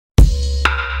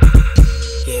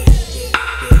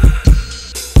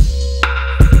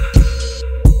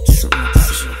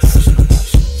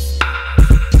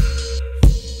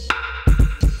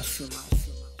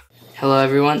Hello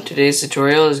everyone, today's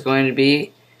tutorial is going to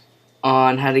be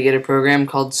on how to get a program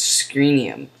called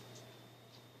Screenium.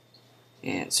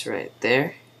 And it's right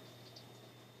there.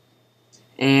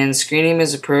 And Screenium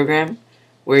is a program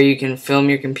where you can film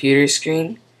your computer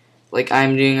screen like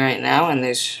I'm doing right now, and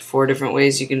there's 4 different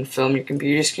ways you can film your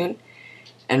computer screen.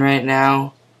 And right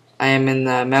now I am in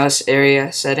the mouse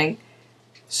area setting,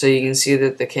 so you can see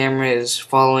that the camera is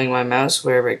following my mouse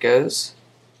wherever it goes.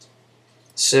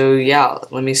 So yeah,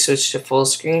 let me switch to full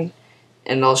screen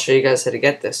and I'll show you guys how to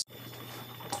get this.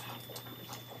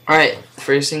 Alright,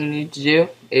 first thing you need to do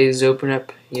is open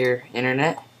up your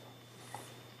internet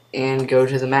and go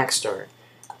to the Mac store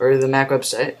or the Mac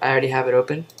website. I already have it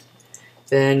open.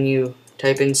 Then you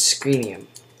type in Screenium.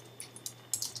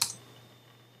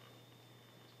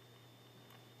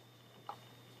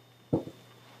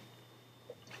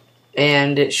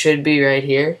 And it should be right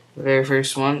here, the very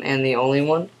first one and the only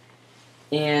one.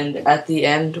 And at the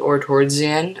end, or towards the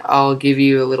end, I'll give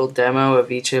you a little demo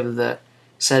of each of the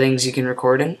settings you can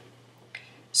record in.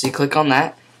 So you click on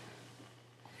that,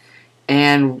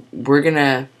 and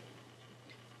you'd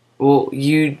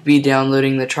be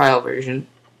downloading the trial version,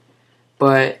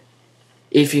 but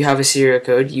if you have a serial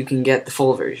code, you can get the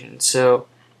full version. So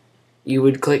you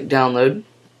would click download,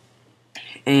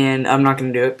 and I'm not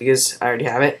going to do it because I already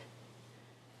have it.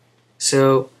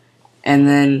 So, and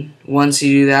then once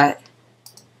you do that,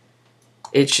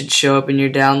 it should show up in your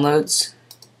downloads.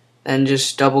 Then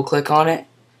just double click on it,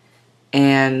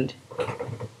 and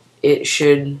it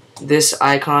should, this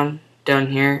icon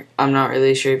down here, I'm not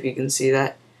really sure if you can see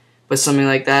that, but something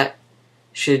like that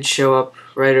should show up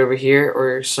right over here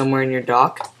or somewhere in your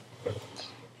dock.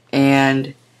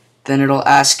 And then it'll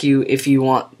ask you if you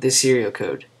want the serial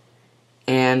code,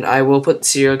 and I will put the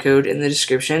serial code in the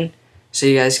description so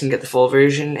you guys can get the full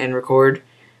version and record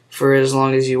for as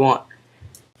long as you want.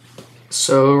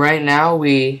 So right now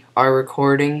we are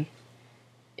recording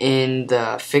in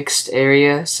the fixed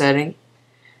area setting.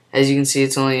 As you can see,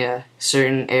 it's only a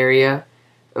certain area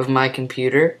of my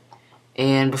computer,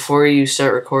 and before you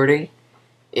start recording,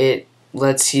 it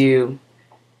gives you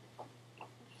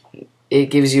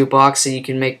a box that you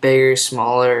can make bigger,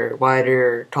 smaller,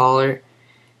 wider, or taller,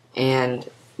 and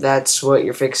that's what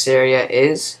your fixed area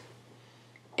is,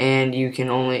 and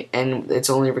it's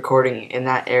only recording in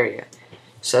that area.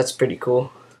 So that's pretty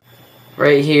cool.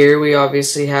 Right here we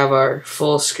obviously have our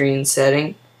full screen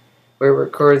setting where it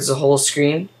records the whole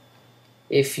screen.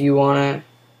 If you want to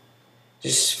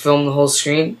just film the whole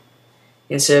screen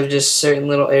instead of just certain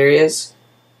little areas,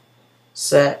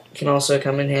 so that can also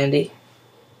come in handy.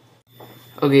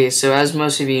 Okay, so as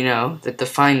most of you know, that the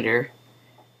Finder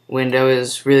window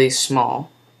is really small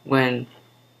when,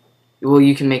 well,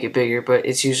 you can make it bigger, but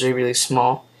it's usually really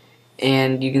small.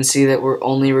 And you can see that we're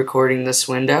only recording this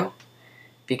window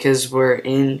because we're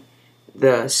in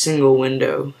the single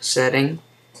window setting.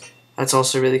 That's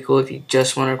also really cool if you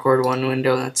just want to record one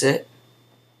window and that's it.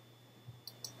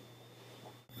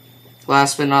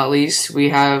 Last but not least, we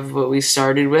have what we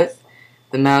started with,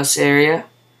 the mouse area,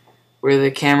 where the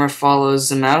camera follows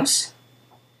the mouse.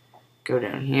 Go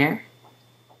down here,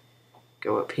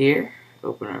 go up here,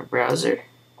 open our browser.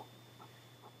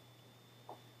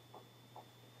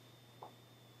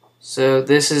 So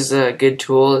this is a good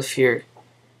tool if you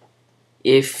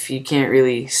can't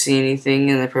really see anything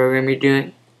in the program you're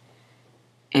doing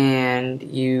and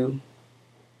you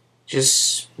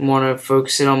just want to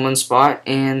focus it on one spot.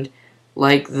 And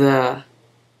like the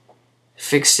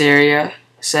fixed area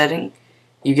setting,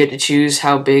 you get to choose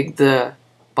how big the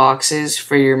box is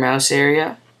for your mouse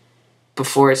area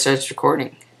before it starts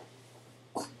recording.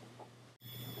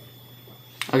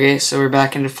 Okay, so we're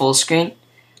back into full screen.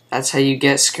 That's how you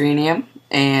get Screenium,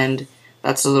 and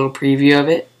that's a little preview of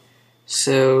it.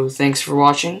 So thanks for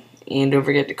watching, and don't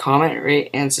forget to comment, rate,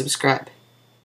 and subscribe.